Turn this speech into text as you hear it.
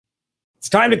It's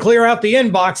time to clear out the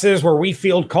inboxes where we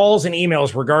field calls and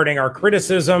emails regarding our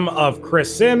criticism of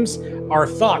Chris Sims, our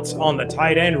thoughts on the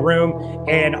tight end room,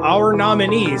 and our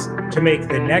nominees to make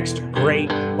the next great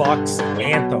Bucs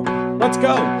anthem. Let's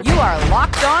go. You are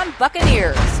Locked On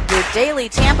Buccaneers, your daily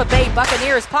Tampa Bay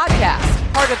Buccaneers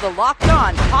podcast, part of the Locked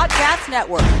On Podcast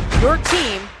Network, your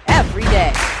team every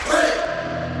day.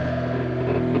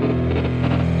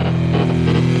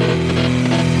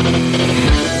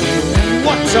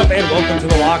 What's up, and welcome to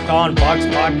the Locked On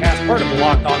Bucs podcast, part of the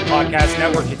Locked On Podcast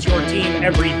Network. It's your team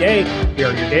every day. We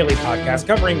are your daily podcast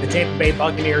covering the Tampa Bay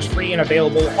Buccaneers, free and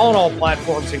available on all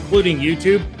platforms, including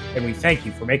YouTube. And we thank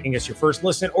you for making us your first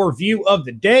listen or view of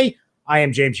the day. I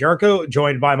am James Yarko,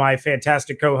 joined by my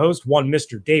fantastic co-host, one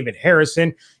Mr. David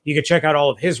Harrison. You can check out all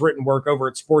of his written work over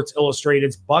at Sports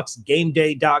Illustrated's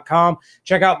BucsGameDay.com.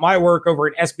 Check out my work over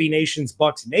at SB Nation's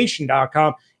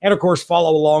BucsNation.com. And, of course, follow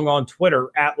along on Twitter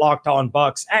at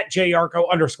LockedOnBucs, at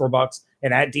JYarko_Bucs,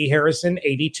 and at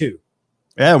DHarrison82.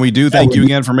 Yeah, we do thank you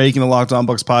again for making the Locked On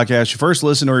Bucs podcast your first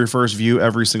listen or your first view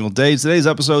every single day. Today's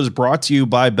episode is brought to you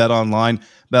by BetOnline.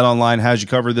 BetOnline has you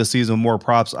covered this season with more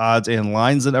props, odds, and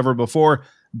lines than ever before.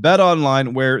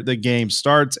 BetOnline, where the game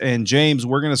starts. And James,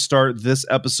 we're going to start this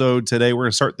episode today. We're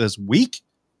going to start this week.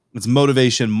 It's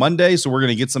Motivation Monday, so we're going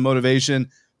to get some motivation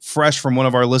fresh from one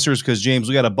of our listeners because, James,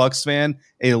 we got a Bucs fan,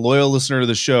 a loyal listener to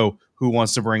the show who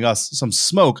wants to bring us some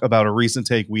smoke about a recent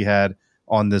take we had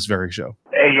on this very show.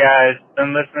 Hey guys,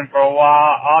 been listening for a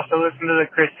while. Also listen to the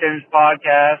Chris Sims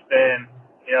podcast and,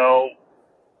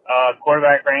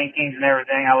 quarterback rankings and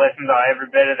everything. I listen to every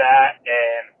bit of that,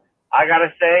 and I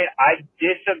gotta say, I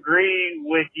disagree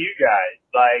with you guys.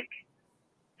 Like,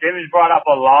 Sims brought up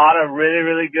a lot of really,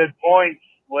 really good points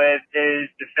with his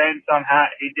defense on how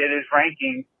he did his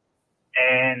rankings,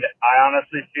 and I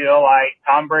honestly feel like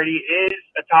Tom Brady is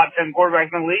a top 10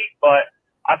 quarterback in the league, but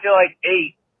I feel like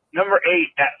number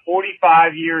 8 at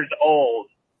 45 years old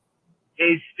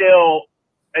is still,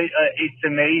 it's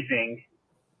amazing.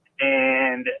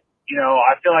 And,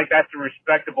 I feel like that's a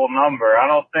respectable number.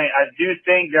 I do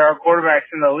think there are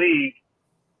quarterbacks in the league.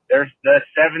 There's the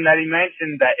 7 that he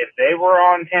mentioned that if they were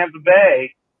on Tampa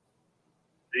Bay,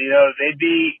 they'd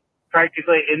be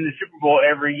practically in the Super Bowl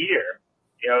every year.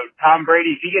 Tom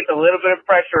Brady, if he gets a little bit of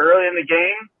pressure early in the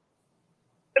game,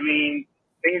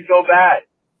 things go bad.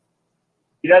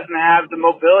 He doesn't have the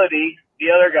mobility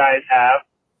the other guys have.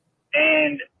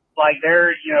 And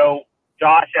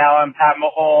Josh Allen, Pat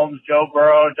Mahomes, Joe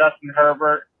Burrow, Justin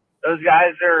Herbert, those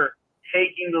guys are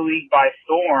taking the league by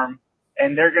storm,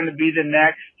 and they're going to be the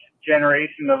next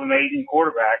generation of amazing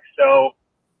quarterbacks. So,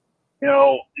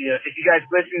 if you guys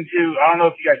I don't know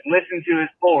if you guys listen to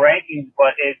his full rankings,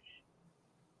 but it's,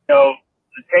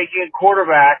 taking a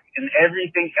quarterback and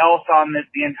everything else on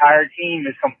the entire team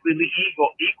is completely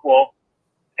equal.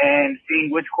 And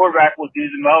seeing which quarterback will do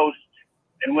the most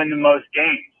and win the most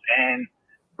games. And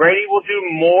Brady will do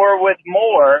more with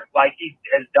more, like he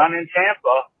has done in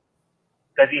Tampa,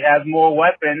 because he has more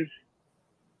weapons.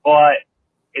 But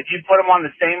if you put him on the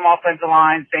same offensive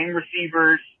line, same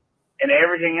receivers, and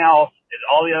everything else as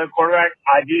all the other quarterbacks,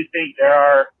 I do think there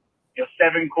are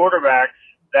 7 quarterbacks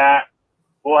that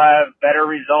will have better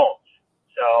results.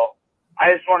 So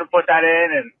I just want to put that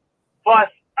in. And plus,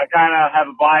 I kind of have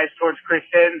a bias towards Chris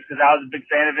Sims because I was a big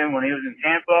fan of him when he was in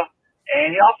Tampa,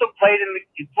 and he also played in the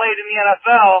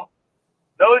NFL.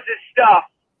 Knows his stuff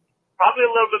probably a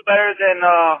little bit better than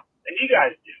you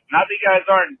guys do. Not that you guys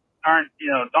aren't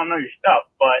don't know your stuff,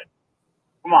 but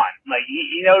come on,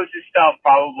 he knows his stuff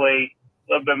probably a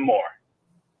little bit more.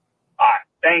 All right,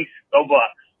 thanks. Go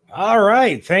Bucs. All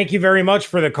right. Thank you very much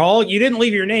for the call. You didn't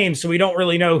leave your name, so we don't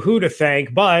really know who to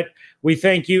thank, but we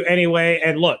thank you anyway.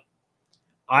 And look,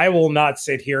 I will not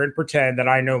sit here and pretend that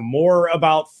I know more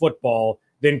about football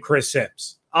than Chris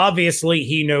Sims. Obviously,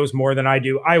 he knows more than I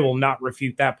do. I will not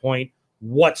refute that point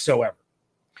whatsoever.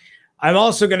 I'm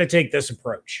also going to take this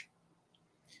approach.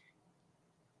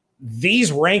 These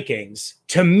rankings,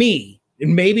 to me,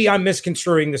 and maybe I'm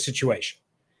misconstruing the situation,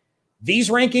 these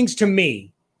rankings to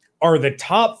me are the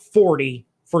top 40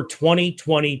 for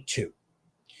 2022.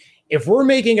 If we're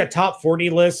making a top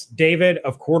 40 list, David,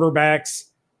 of quarterbacks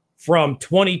from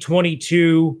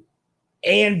 2022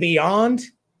 and beyond,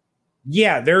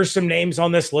 yeah, there's some names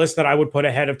on this list that I would put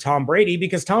ahead of Tom Brady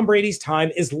because Tom Brady's time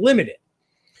is limited.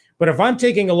 But if I'm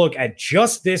taking a look at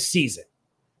just this season,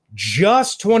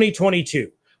 just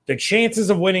 2022, the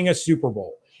chances of winning a Super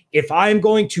Bowl, if I'm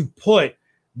going to put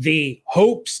the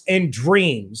hopes and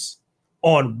dreams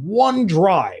on one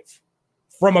drive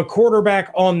from a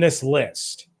quarterback on this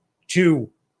list to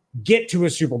get to a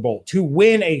Super Bowl, to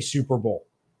win a Super Bowl,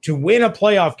 to win a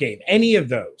playoff game, any of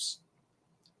those,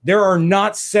 There are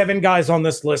not 7 guys on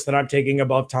this list that I'm taking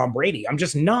above Tom Brady. I'm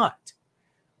just not.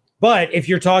 But if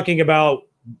you're talking about,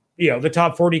 the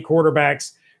top 40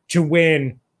 quarterbacks to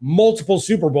win multiple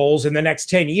Super Bowls in the next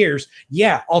 10 years,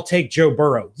 yeah, I'll take Joe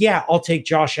Burrow. Yeah, I'll take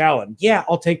Josh Allen. Yeah,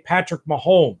 I'll take Patrick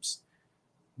Mahomes.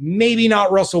 Maybe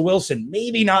not Russell Wilson.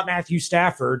 Maybe not Matthew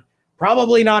Stafford.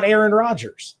 Probably not Aaron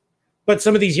Rodgers. But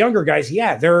some of these younger guys,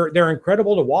 yeah, they're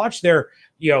incredible to watch. They're,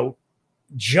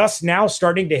 just now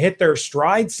starting to hit their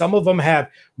stride. Some of them have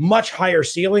much higher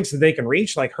ceilings that they can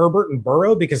reach, like Herbert and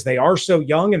Burrow, because they are so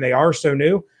young and they are so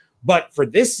new. But for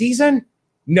this season,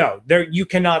 no, you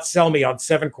cannot sell me on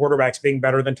 7 quarterbacks being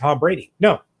better than Tom Brady.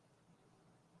 No.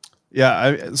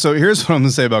 Yeah. So here's what I'm going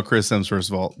to say about Chris Sims. First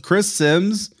of all, Chris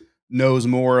Sims knows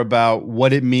more about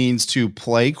what it means to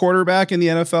play quarterback in the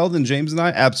NFL than James and I.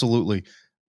 Absolutely.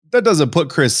 That doesn't put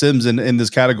Chris Sims in this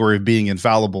category of being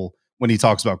infallible when he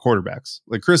talks about quarterbacks.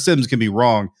 Like, Chris Sims can be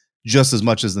wrong just as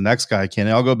much as the next guy can.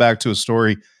 And I'll go back to a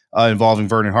story involving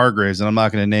Vernon Hargreaves, and I'm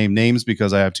not going to name names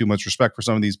because I have too much respect for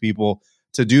some of these people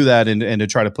to do that and to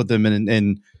try to put them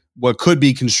in what could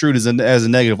be construed as a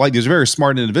negative light. These are very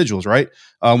smart individuals, right?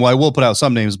 Well, I will put out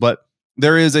some names, but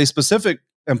there is a specific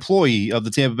employee of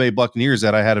the Tampa Bay Buccaneers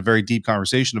that I had a very deep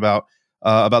conversation about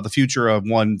the future of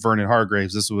one Vernon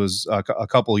Hargreaves. This was a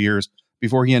couple of years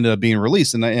before he ended up being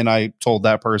released. And I told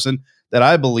that person that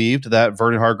I believed that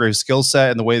Vernon Hargreaves' skill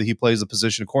set and the way that he plays the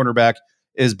position of cornerback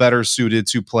is better suited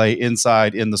to play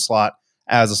inside in the slot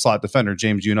as a slot defender.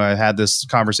 James, you and I had this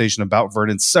conversation about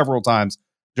Vernon several times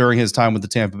during his time with the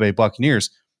Tampa Bay Buccaneers.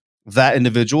 That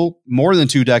individual, more than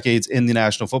 2 decades in the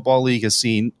National Football League, has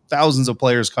seen thousands of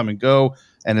players come and go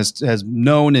and has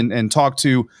known and talked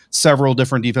to several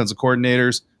different defensive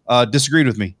coordinators, disagreed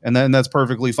with me, and that's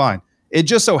perfectly fine. It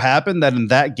just so happened that in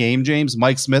that game, James,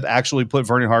 Mike Smith actually put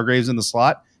Vernon Hargreaves in the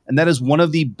slot, and that is one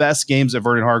of the best games that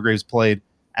Vernon Hargreaves played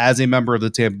as a member of the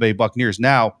Tampa Bay Buccaneers.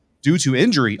 Now, due to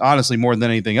injury, honestly, more than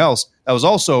anything else, that was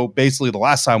also basically the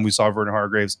last time we saw Vernon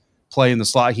Hargreaves play in the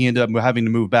slot. He ended up having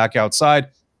to move back outside,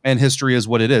 and history is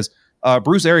what it is.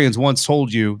 Bruce Arians once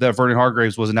told you that Vernon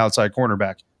Hargreaves was an outside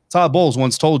cornerback. Todd Bowles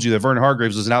once told you that Vernon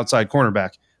Hargreaves was an outside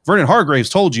cornerback. Vernon Hargreaves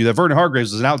told you that Vernon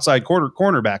Hargreaves was an outside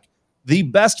cornerback. The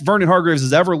best Vernon Hargreaves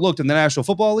has ever looked in the National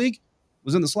Football League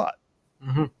was in the slot.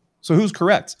 Mm-hmm. So who's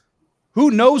correct?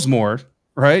 Who knows more,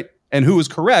 right? And who is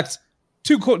correct?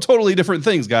 2 totally different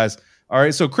things, guys. All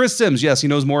right, so Chris Sims, yes, he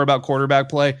knows more about quarterback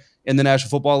play in the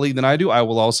National Football League than I do. I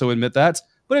will also admit that.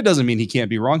 But it doesn't mean he can't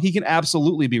be wrong. He can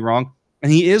absolutely be wrong.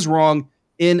 And he is wrong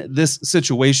in this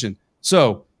situation.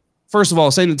 So, first of all,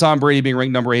 saying that Tom Brady being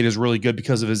ranked number 8 is really good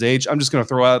because of his age, I'm just going to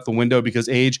throw out the window because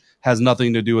age has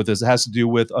nothing to do with this. It has to do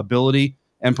with ability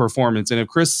and performance. And if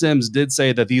Chris Sims did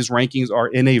say that these rankings are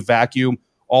in a vacuum,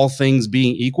 all things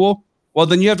being equal, well,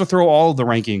 then you have to throw all of the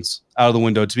rankings out of the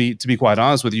window, to be quite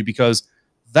honest with you, because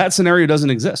that scenario doesn't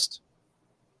exist.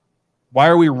 Why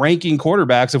are we ranking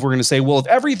quarterbacks if we're going to say, well, if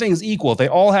everything's equal, if they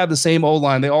all have the same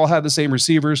O-line, they all have the same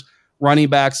receivers, running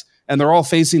backs, and they're all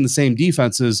facing the same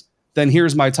defenses, then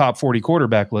here's my top 40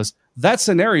 quarterback list. That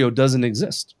scenario doesn't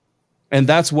exist. And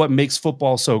that's what makes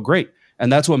football so great.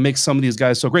 And that's what makes some of these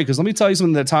guys so great. Because let me tell you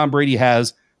something that Tom Brady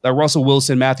has that Russell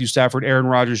Wilson, Matthew Stafford, Aaron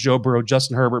Rodgers, Joe Burrow,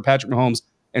 Justin Herbert, Patrick Mahomes,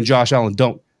 and Josh Allen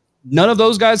don't. None of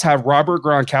those guys have Robert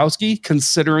Gronkowski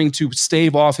considering to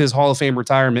stave off his Hall of Fame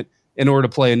retirement in order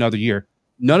to play another year.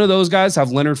 None of those guys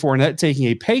have Leonard Fournette taking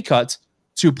a pay cut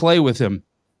to play with him.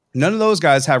 None of those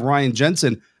guys have Ryan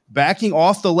Jensen backing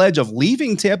off the ledge of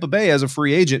leaving Tampa Bay as a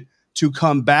free agent to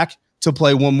come back to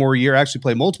play one more year, actually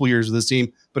play multiple years with this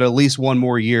team, but at least one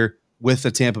more year with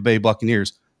the Tampa Bay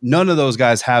Buccaneers. None of those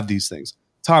guys have these things.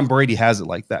 Tom Brady has it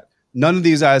like that. None of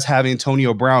these guys have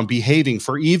Antonio Brown behaving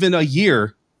for even a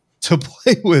year to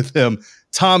play with him.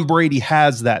 Tom Brady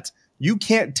has that. You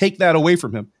can't take that away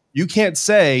from him. You can't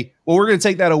say, well, we're going to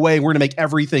take that away and we're going to make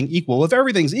everything equal. If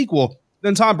everything's equal,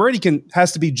 then Tom Brady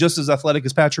has to be just as athletic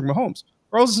as Patrick Mahomes,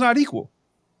 or else it's not equal,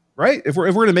 right? If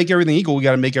we're going to make everything equal, we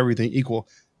got to make everything equal.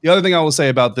 The other thing I will say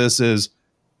about this is,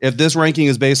 if this ranking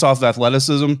is based off of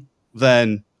athleticism,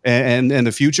 then and in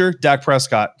the future, Dak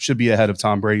Prescott should be ahead of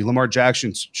Tom Brady. Lamar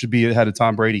Jackson should be ahead of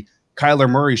Tom Brady. Kyler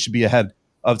Murray should be ahead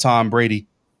of Tom Brady.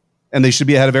 And they should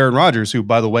be ahead of Aaron Rodgers, who,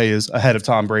 by the way, is ahead of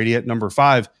Tom Brady at number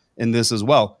 5 in this as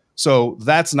well. So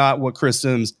that's not what Chris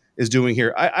Sims is doing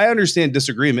here. I understand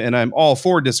disagreement, and I'm all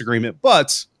for disagreement.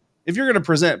 But if you're going to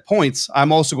present points,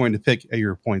 I'm also going to pick at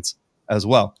your points as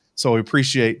well. So we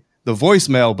appreciate the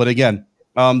voicemail. But again,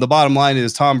 the bottom line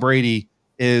is Tom Brady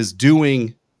is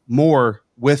doing more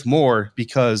with more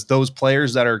because those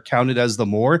players that are counted as the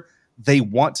more, they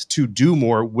want to do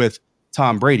more with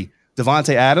Tom Brady.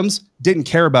 Devontae Adams didn't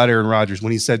care about Aaron Rodgers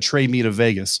when he said, trade me to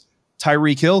Vegas.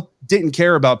 Tyreek Hill didn't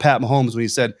care about Pat Mahomes when he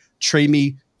said, trade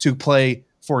me to play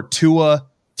for Tua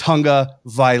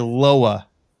Tagovailoa.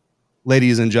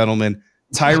 Ladies and gentlemen,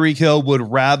 Tyreek Hill would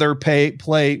rather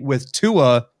play with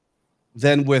Tua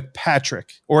than with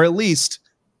Patrick, or at least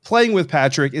playing with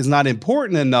Patrick is not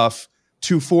important enough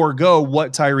to forego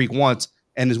what Tyreek wants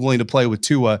and is willing to play with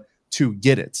Tua to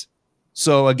get it.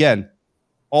 So again,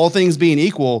 all things being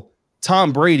equal,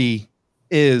 Tom Brady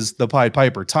is the Pied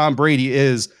Piper. Tom Brady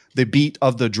is the beat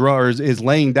of the drum, or is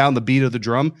laying down the beat of the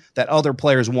drum that other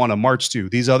players want to march to.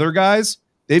 These other guys,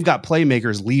 they've got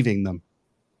playmakers leaving them.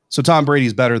 So Tom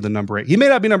Brady's better than number 8. He may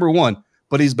not be number 1,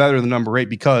 but he's better than number 8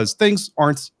 because things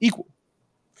aren't equal.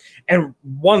 And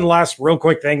one last real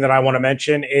quick thing that I want to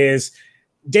mention is,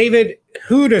 David,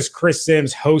 who does Chris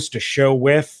Sims host a show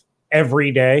with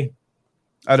every day?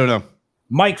 I don't know.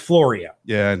 Mike Florio.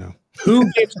 Yeah, I know.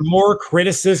 Who gets more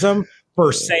criticism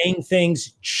for saying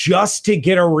things just to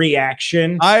get a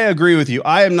reaction? I agree with you.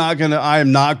 I am not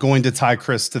going to tie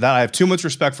Chris to that. I have too much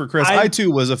respect for Chris. I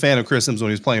too was a fan of Chris Sims when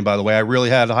he was playing, by the way. I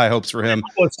really had high hopes for him.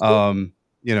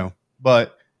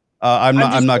 But I'm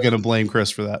not going to blame Chris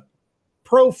for that.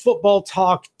 Pro Football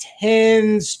Talk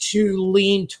tends to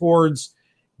lean towards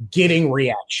getting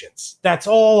reactions. That's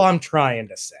all I'm trying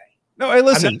to say. No, hey,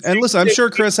 listen. I'm sure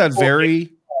Chris had very,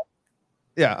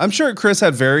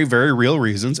 very real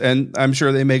reasons, and I'm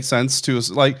sure they make sense to us.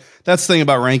 Like, that's the thing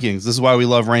about rankings. This is why we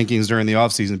love rankings during the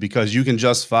offseason, because you can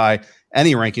justify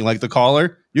any ranking. Like the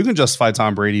caller, you can justify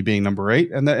Tom Brady being number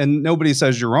 8, and nobody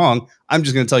says you're wrong. I'm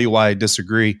just going to tell you why I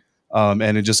disagree.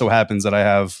 And it just so happens that I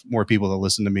have more people that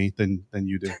listen to me than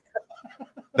you do.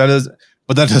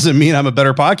 But that doesn't mean I'm a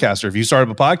better podcaster. If you start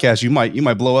up a podcast, you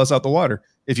might blow us out the water.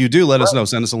 If you do, let us know.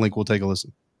 Send us a link. We'll take a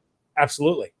listen.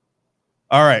 Absolutely.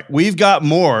 All right. We've got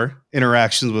more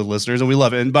interactions with listeners, and we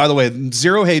love it. And by the way,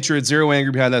 zero hatred, zero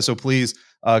anger behind that. So please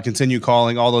continue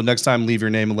calling. Although next time, leave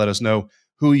your name and let us know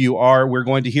who you are. We're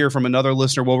going to hear from another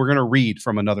listener. Well, we're going to read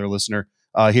from another listener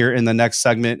here in the next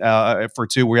segment for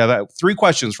 2. We have 3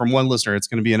 questions from one listener. It's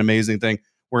going to be an amazing thing.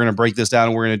 We're going to break this down,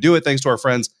 and we're going to do it thanks to our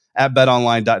friends at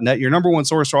betonline.net, your number one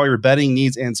source for all your betting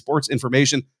needs and sports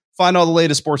information. Find all the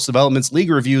latest sports developments,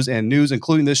 league reviews, and news,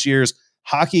 including this year's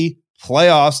hockey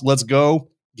playoffs. Let's go.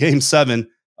 Game 7.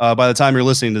 By the time you're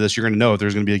listening to this, you're going to know if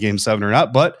there's going to be a Game 7 or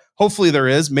not, but hopefully there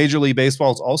is. Major League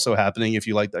Baseball is also happening if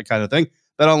you like that kind of thing.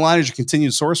 BetOnline is your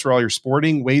continued source for all your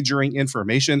sporting wagering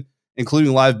information,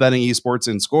 including live betting, esports,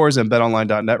 and scores, and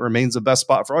betonline.net remains the best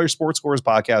spot for all your sports scores,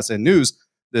 podcasts, and news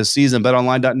this season.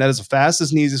 BetOnline.net is the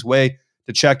fastest and easiest way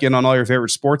to check in on all your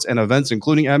favorite sports and events,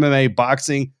 including MMA,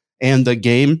 boxing, and the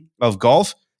game of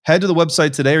golf. Head to the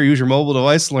website today or use your mobile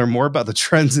device to learn more about the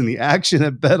trends in the action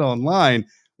at BetOnline,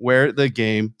 where the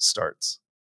game starts.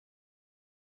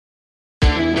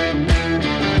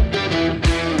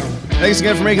 Thanks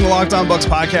again for making the Locked On Bucs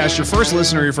podcast your first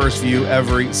listen or your first view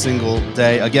every single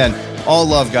day. Again, all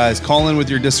love, guys. Call in with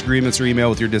your disagreements or email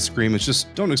with your disagreements.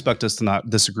 Just don't expect us to not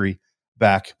disagree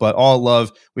back, but all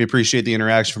love. We appreciate the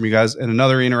interaction from you guys. And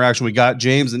another interaction, we got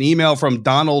James, an email from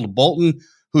Donald Bolton,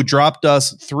 who dropped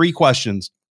us 3 questions.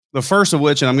 The first of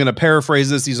which, and I'm going to paraphrase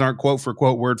this, these aren't quote for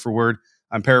quote, word for word,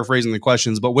 I'm paraphrasing the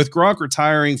questions, but with Gronk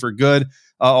retiring for good,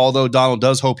 although Donald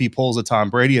does hope he pulls a Tom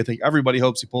Brady, I think everybody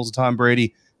hopes he pulls a Tom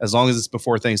Brady as long as it's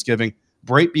before Thanksgiving.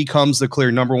 Brady becomes the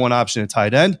clear number 1 option at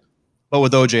tight end, but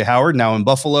with O.J. Howard now in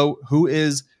Buffalo, who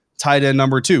is tight end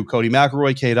number 2? Cody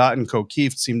McElroy, Cade Otton,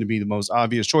 O'Keefe seem to be the most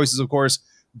obvious choices, of course.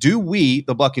 Do we,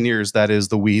 the Buccaneers, that is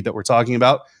the we that we're talking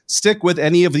about, stick with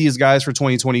any of these guys for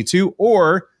 2022,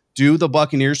 or do the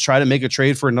Buccaneers try to make a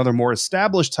trade for another more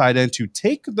established tight end to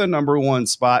take the number 1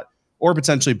 spot or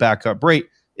potentially back up Brady?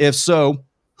 If so,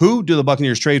 who do the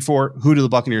Buccaneers trade for? Who do the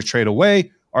Buccaneers trade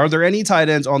away? Are there any tight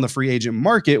ends on the free agent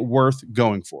market worth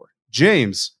going for?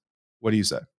 James, what do you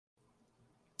say?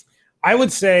 I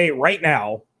would say right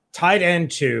now, tight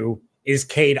end 2 is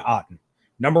Cade Otton.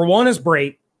 Number 1 is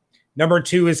Brady. Number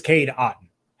 2 is Cade Otton.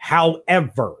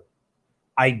 However,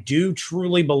 I do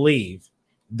truly believe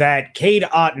that Cade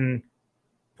Otton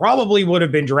probably would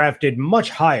have been drafted much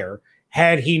higher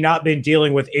had he not been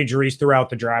dealing with injuries throughout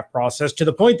the draft process, to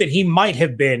the point that he might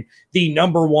have been the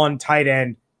number 1 tight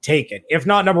end taken. If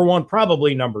not number 1,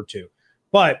 probably number 2.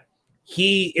 But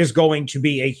he is going to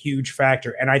be a huge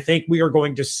factor. And I think we are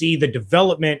going to see the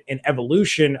development and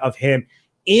evolution of him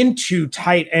into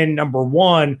tight end number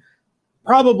 1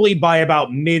 probably by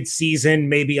about mid-season,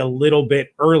 maybe a little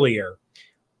bit earlier.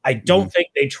 I don't think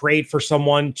they trade for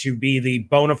someone to be the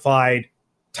bona fide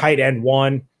tight end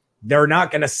 1. They're not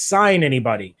going to sign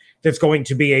anybody that's going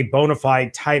to be a bona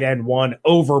fide tight end one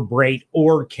over Brate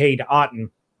or Cade Otton.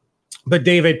 But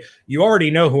David, you already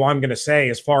know who I'm going to say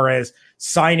as far as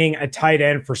signing a tight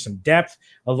end for some depth,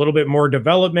 a little bit more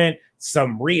development,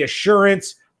 some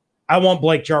reassurance. I want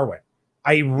Blake Jarwin.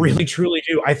 I really, truly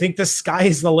do. I think the sky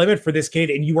is the limit for this kid,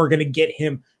 and you are going to get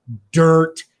him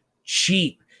dirt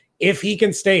cheap if he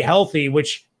can stay healthy,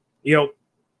 which, you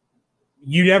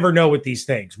never know with these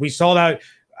things. We saw that.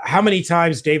 How many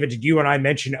times, David, did you and I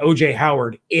mention OJ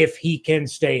Howard, if he can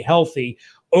stay healthy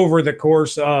over the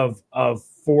course of 4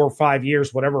 or 5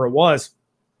 years, whatever it was?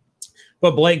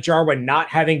 But Blake Jarwin not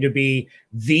having to be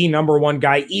the number one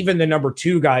guy, even the number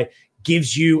two guy,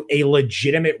 gives you a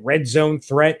legitimate red zone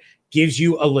threat, gives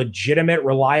you a legitimate,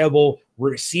 reliable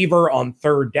receiver on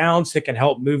third downs that can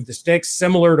help move the sticks,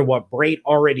 similar to what Brate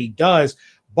already does.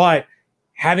 But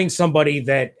having somebody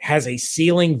that has a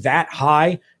ceiling that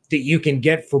high that you can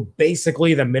get for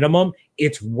basically the minimum,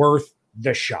 it's worth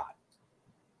the shot.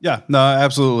 Yeah, no,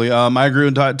 absolutely. I agree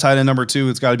with tight end number 2.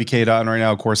 It's got to be Cade Otton right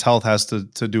now. Of course, health has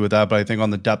to do with that, but I think on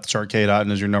the depth chart, Cade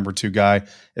Otton is your number 2 guy.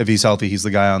 If he's healthy, he's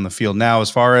the guy on the field. Now, as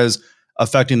far as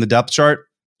affecting the depth chart,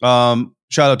 shout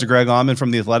out to Greg Auman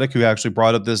from The Athletic, who actually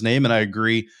brought up this name, and I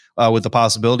agree with the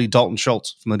possibility. Dalton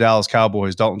Schultz from the Dallas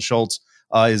Cowboys. Dalton Schultz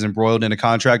is embroiled in a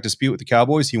contract dispute with the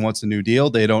Cowboys. He wants a new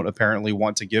deal. They don't apparently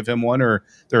want to give him one, or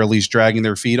they're at least dragging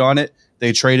their feet on it.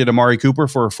 They traded Amari Cooper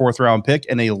for a 4th-round pick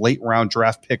and a late-round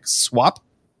draft pick swap.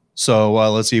 So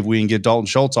let's see if we can get Dalton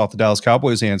Schultz off the Dallas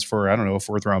Cowboys' hands for, a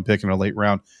 4th-round pick and a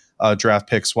late-round draft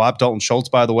pick swap. Dalton Schultz,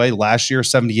 by the way, last year,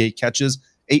 78 catches,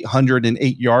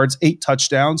 808 yards, 8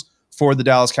 touchdowns for the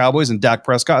Dallas Cowboys. And Dak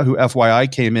Prescott, who,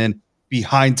 FYI, came in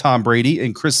behind Tom Brady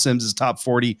in Chris Sims' top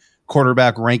 40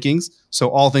 quarterback rankings. So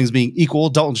all things being equal,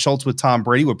 Dalton Schultz with Tom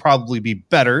Brady would probably be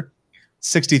better.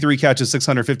 63 catches,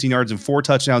 615 yards, and 4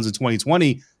 touchdowns in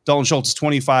 2020. Dalton Schultz is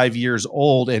 25 years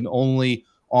old and only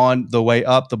on the way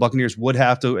up. The Buccaneers would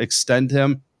have to extend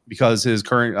him because his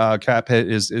current cap hit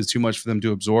is too much for them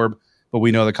to absorb. But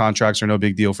we know the contracts are no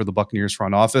big deal for the Buccaneers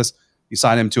front office. You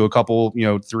sign him to a couple,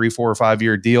 3, 4, or 5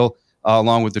 year deal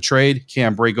along with the trade.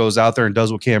 Cam Brate goes out there and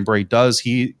does what Cam Brate does.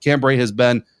 Cam Brate has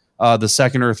been the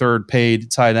 2nd or 3rd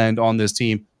paid tight end on this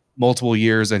team multiple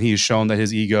years, and he's shown that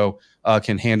his ego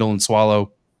can handle and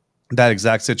swallow that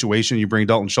exact situation. You bring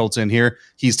Dalton Schultz in here.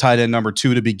 He's tight end number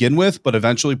 2 to begin with, but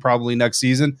eventually, probably next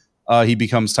season, he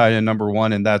becomes tight end number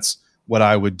 1, and that's what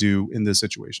I would do in this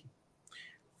situation.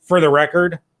 For the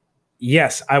record,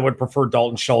 yes, I would prefer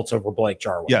Dalton Schultz over Blake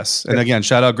Jarwin. Yes, and again,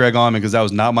 shout out Greg Auman, because that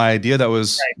was not my idea. That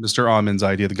was right. Mr. Auman's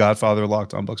idea, the godfather of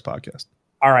Locked On Bucs podcast.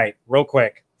 All right, real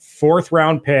quick.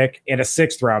 4th-round pick and a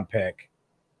 6th-round pick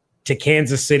to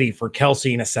Kansas City for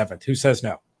Kelsey in a 7th. Who says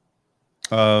no?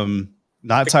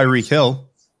 Not Tyreek Hill.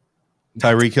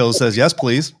 Tyreek Hill says yes,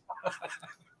 please.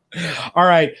 All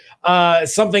right.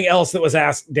 Something else that was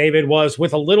asked, David, was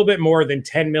with a little bit more than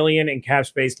 $10 million in cap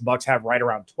space, the Bucs have right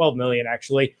around $12 million,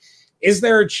 actually. Is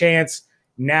there a chance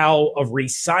now of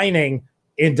re-signing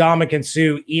Ndamukong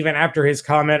Suh even after his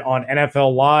comment on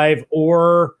NFL Live,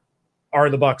 or are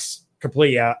the Bucs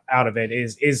completely out of it?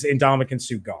 Is Ndamukong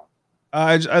Suh gone?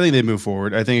 I think they move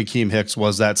forward. I think Akeem Hicks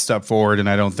was that step forward, and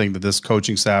I don't think that this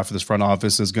coaching staff or this front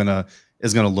office is gonna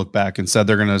look back. Instead,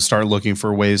 they're gonna start looking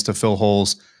for ways to fill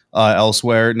holes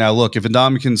elsewhere. Now, look, if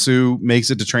Ndamukong Suh makes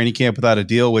it to training camp without a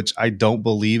deal, which I don't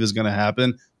believe is going to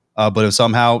happen, but if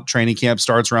somehow training camp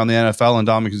starts around the NFL and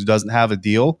Ndamukong Suh doesn't have a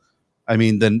deal, I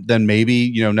mean, then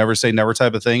maybe, never say never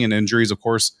type of thing. And injuries, of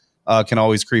course, can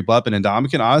always creep up. And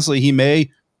Ndamukong, honestly, he may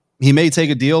take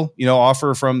a deal,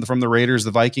 offer from the Raiders,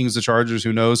 the Vikings, the Chargers,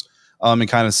 who knows, and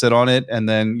kind of sit on it, and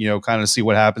then, kind of see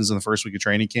what happens in the first week of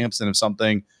training camps. And if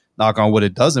something, knock on wood,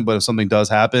 it doesn't, but if something does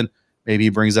happen, maybe he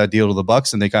brings that deal to the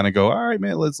Bucs and they kind of go, all right,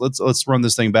 man, let's run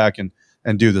this thing back and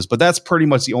do this. But that's pretty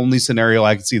much the only scenario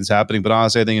I can see this happening. But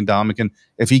honestly, I think Ndamukong,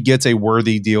 if he gets a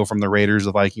worthy deal from the Raiders,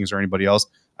 the Vikings, or anybody else,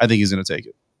 I think he's going to take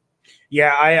it.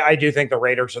 Yeah, I do think the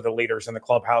Raiders are the leaders in the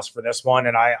clubhouse for this one,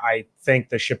 and I think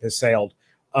the ship has sailed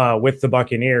with the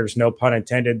Buccaneers. No pun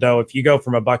intended, though. If you go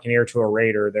from a Buccaneer to a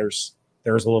Raider, there's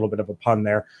a little bit of a pun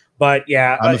there. But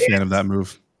yeah, I'm a fan of that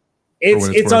move.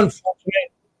 It's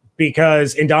unfortunate,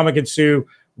 because Ndamukong Suh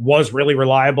was really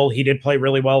reliable. He did play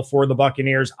really well for the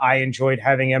Buccaneers. I enjoyed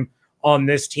having him on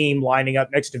this team lining up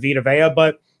next to Vita Vea.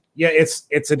 But yeah,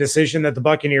 it's a decision that the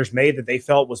Buccaneers made that they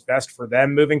felt was best for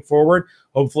them moving forward.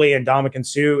 Hopefully Ndamukong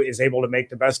Suh is able to make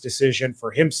the best decision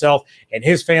for himself and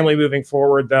his family moving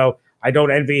forward, though. I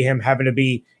don't envy him having to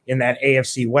be in that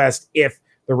AFC West if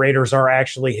the Raiders are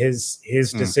actually his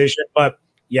decision. But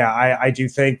yeah, I do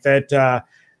think that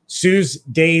Suh's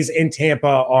days in Tampa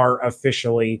are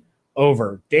officially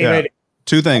over. David,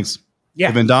 Two things. Yeah.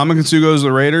 If Ndamukong goes to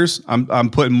the Raiders, I'm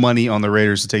putting money on the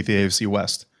Raiders to take the AFC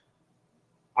West.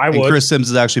 And Chris Sims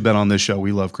has actually been on this show.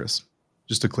 We love Chris.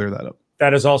 Just to clear that up.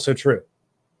 That is also true.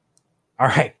 All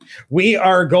right. We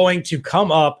are going to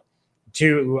come up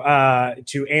to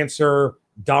answer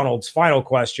Donald's final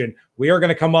question. We are going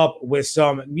to come up with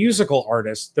some musical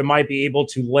artists that might be able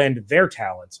to lend their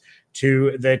talents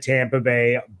to the Tampa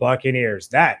Bay Buccaneers.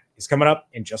 That is coming up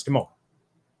in just a moment.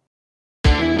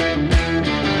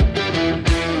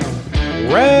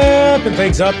 Wrapping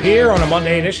things up here on a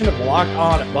Monday edition of the Locked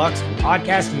On Bucks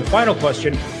podcast. And the final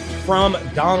question from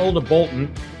Donald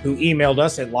Bolton, who emailed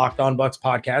us at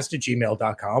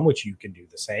lockedonbuckspodcast@gmail.com, which you can do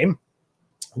the same,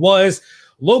 was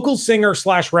local singer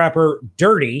 / rapper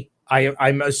Dirty.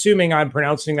 I'm assuming I'm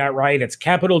pronouncing that right. It's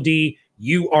capital D,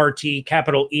 U-R-T,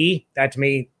 capital E. That to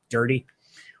me, Dirty.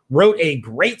 Wrote a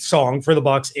great song for the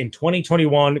Bucks in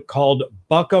 2021 called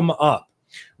Buck 'Em Up.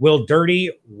 Will Dirty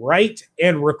write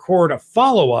and record a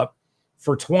follow-up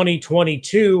for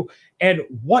 2022? And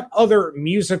what other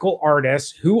musical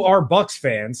artists who are Bucks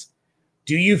fans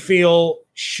do you feel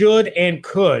should and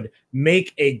could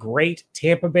make a great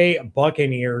Tampa Bay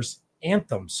Buccaneers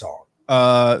anthem song?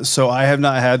 So I have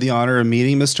not had the honor of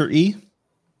meeting Mr. E,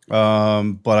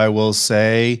 but I will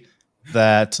say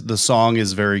that the song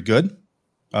is very good.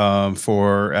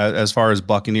 For as far as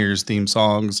Buccaneers theme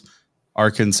songs are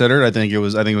considered, I think it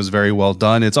was very well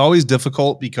done. It's always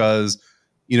difficult because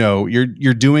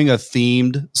you're doing a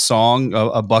themed song,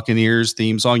 a Buccaneers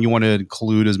theme song. You want to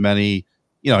include as many,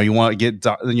 you want to get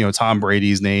Tom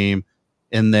Brady's name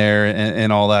in there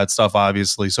and all that stuff,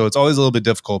 obviously. So it's always a little bit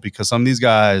difficult because some of these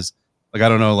guys, like, I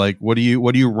don't know, like what do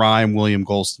you rhyme William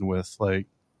Golston with? Like,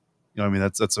 I mean,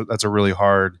 that's a really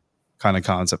hard kind of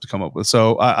concept to come up with.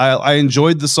 So I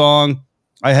enjoyed the song.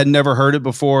 I had never heard it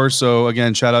before. So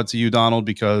again, shout out to you, Donald,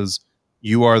 because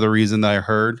you are the reason that I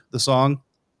heard the song.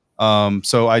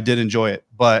 So I did enjoy it.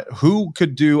 But who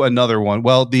could do another one?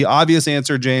 Well, the obvious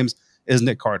answer, James, is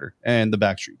Nick Carter and the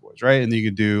Backstreet Boys, right? And you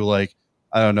could do like,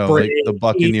 I don't know, like the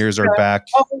Buccaneers are back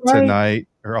tonight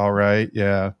or all right.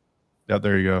 Yeah. Yeah,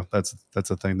 there you go. That's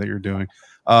a thing that you're doing.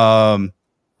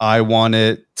 I want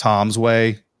it Tom's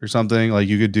Way or something. Like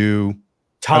you could do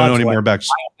I don't know any more Backstreet.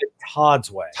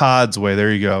 Todd's Way. Todd's Way.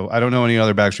 There you go. I don't know any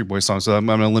other Backstreet Boys songs, so I'm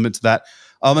going to limit to that.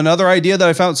 Another idea that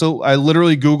I found. So I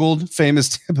literally Googled famous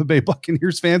Tampa Bay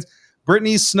Buccaneers fans.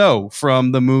 Brittany Snow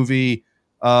from the movie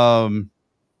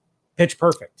Pitch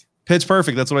Perfect. Pitch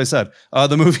Perfect. That's what I said.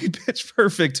 The movie Pitch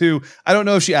Perfect, who I don't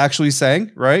know if she actually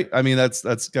sang, right? I mean, that's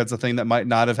a thing that might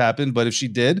not have happened, but if she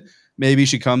did, maybe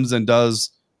she comes and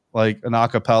does like an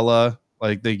acapella,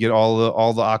 like they get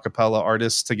all the acapella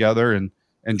artists together and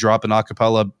drop an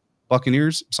acapella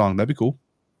Buccaneers song. That'd be cool.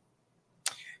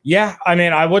 Yeah, I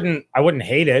mean, I wouldn't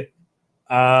hate it.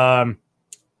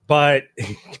 But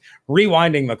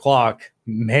rewinding the clock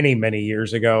many, many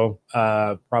years ago,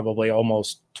 probably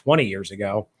almost 20 years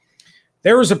ago,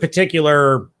 there was a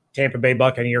particular Tampa Bay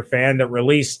Buccaneer fan that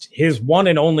released his one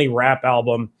and only rap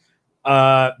album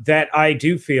that I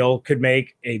do feel could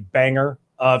make a banger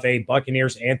of a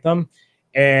Buccaneers anthem.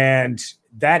 And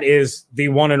that is the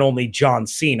one and only John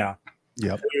Cena,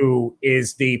 who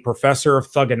is the professor of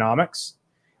thugonomics.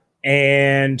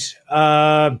 And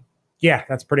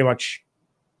that's pretty much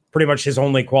his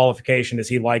only qualification is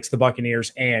he likes the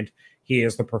Buccaneers and he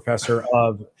is the professor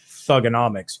of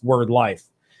thugonomics, word life.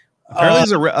 Apparently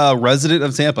he's a resident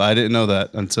of Tampa. I didn't know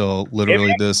that until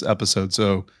literally this episode.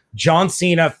 So John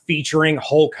Cena featuring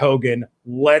Hulk Hogan.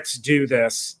 Let's do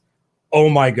this. Oh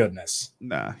my goodness.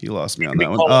 Nah, he lost me on that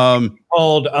one.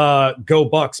 Called Go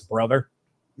Bucks, brother.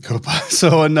 Go Bucks.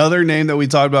 So another name that we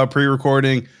talked about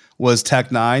pre-recording was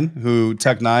Tech Nine,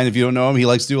 Tech Nine, if you don't know him, he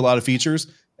likes to do a lot of features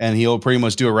and he'll pretty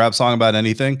much do a rap song about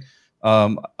anything.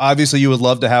 Obviously you would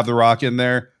love to have The Rock in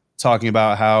there talking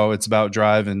about how it's about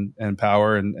drive and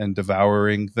power and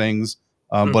devouring things.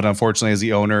 But unfortunately, as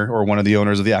the owner or one of the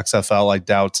owners of the XFL, I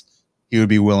doubt he would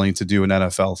be willing to do an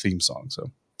NFL theme song.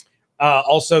 So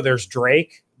also there's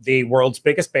Drake, the world's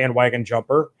biggest bandwagon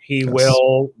jumper. He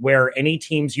will wear any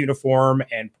team's uniform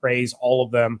and praise all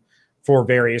of them for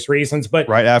various reasons. But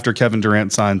right after Kevin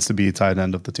Durant signs to be tight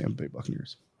end of the Tampa Bay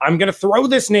Buccaneers, I'm going to throw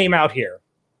this name out here.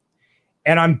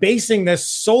 And I'm basing this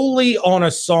solely on a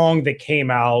song that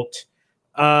came out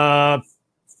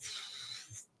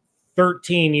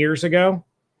 13 years ago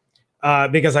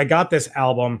because I got this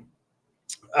album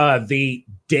the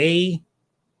day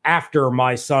after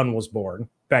my son was born,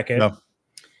 Beckett. No.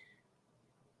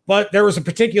 But there was a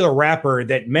particular rapper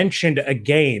that mentioned a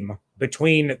game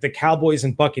between the Cowboys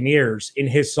and Buccaneers in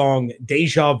his song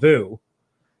Deja Vu.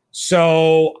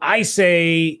 So I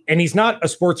say, and he's not a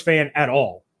sports fan at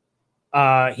all.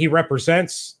 He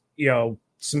represents,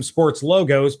 some sports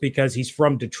logos because he's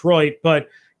from Detroit, but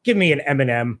give me an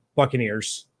Eminem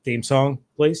Buccaneers theme song,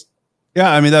 please.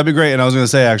 Yeah, I mean, that'd be great. And I was going to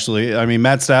say, actually, I mean,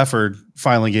 Matt Stafford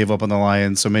finally gave up on the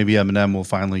Lions, so maybe Eminem will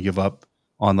finally give up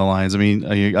on the Lions. I mean,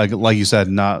 like you said,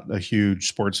 not a huge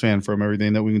sports fan from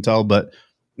everything that we can tell, but,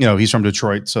 he's from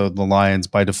Detroit, so the Lions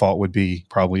by default would be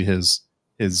probably his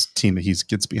team that he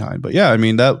gets behind. But, yeah, I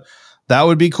mean, that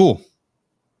would be cool.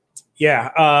 Yeah,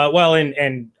 well,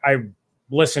 and I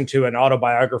listened to an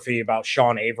autobiography about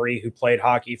Sean Avery, who played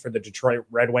hockey for the Detroit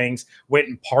Red Wings, went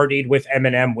and partied with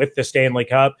Eminem with the Stanley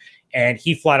Cup. And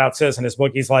he flat out says in his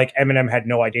book, he's like, Eminem had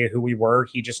no idea who we were.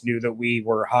 He just knew that we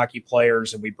were hockey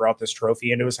players and we brought this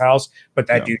trophy into his house. But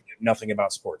that dude knew nothing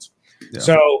about sports. Yeah.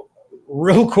 So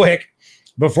real quick,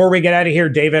 before we get out of here,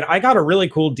 David, I got a really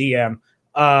cool DM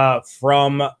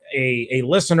from a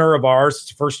listener of ours.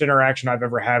 It's the first interaction I've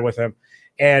ever had with him.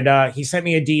 And he sent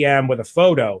me a DM with a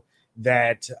photo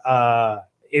that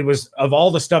it was of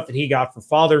all the stuff that he got for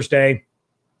Father's Day.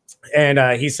 And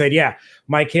he said, yeah,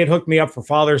 my kid hooked me up for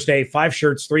Father's Day, 5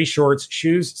 shirts, 3 shorts,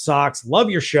 shoes, socks. Love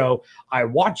your show. I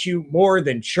watch you more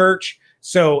than church.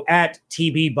 So at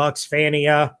TB Bucks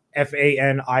Fania,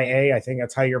 Fania, I think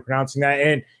that's how you're pronouncing that.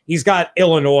 And he's got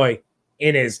Illinois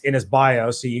in his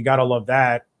bio. So you got to love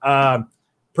that.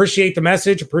 Appreciate the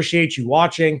message. Appreciate you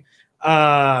watching.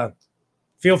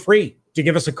 Feel free to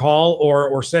give us a call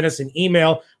or send us an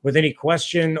email with any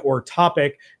question or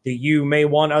topic that you may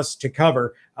want us to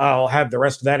cover. I'll have the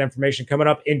rest of that information coming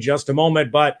up in just a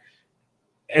moment, but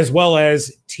as well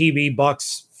as TB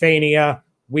Bucks Fania,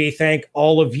 we thank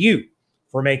all of you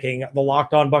for making the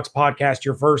Locked On Bucks podcast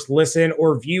your first listen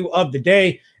or view of the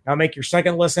day. Now make your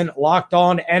second listen Locked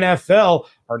On NFL.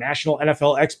 Our national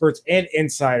NFL experts and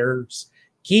insiders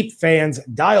keep fans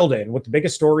dialed in with the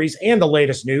biggest stories and the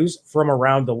latest news from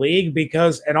around the league,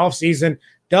 because an offseason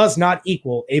does not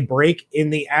equal a break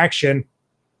in the action.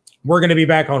 We're going to be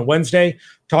back on Wednesday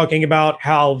talking about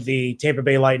how the Tampa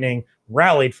Bay Lightning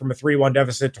rallied from a 3-1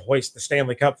 deficit to hoist the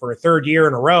Stanley Cup for a 3rd year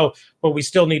in a row, but we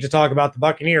still need to talk about the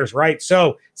Buccaneers, right?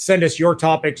 So send us your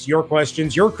topics, your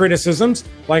questions, your criticisms,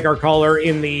 like our caller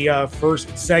in the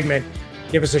first segment.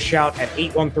 Give us a shout at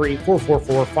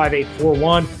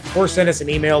 813-444-5841 or send us an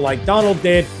email like Donald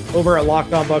did over at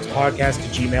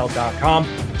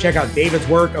LockedOnBucksPodcast@gmail.com. Check out David's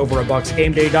work over at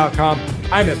BucksGameDay.com.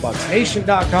 I'm at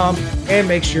BucksNation.com. And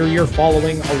make sure you're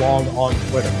following along on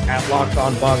Twitter at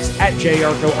LockedOnBucks, at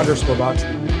JArco_Bucks,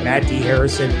 and at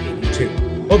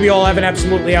DHarrison82. Hope you all have an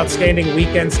absolutely outstanding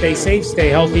weekend. Stay safe, stay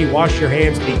healthy, wash your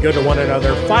hands, be good to one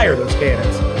another, fire those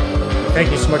cannons.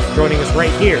 Thank you so much for joining us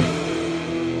right here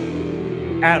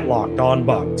at Locked On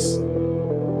Bucks.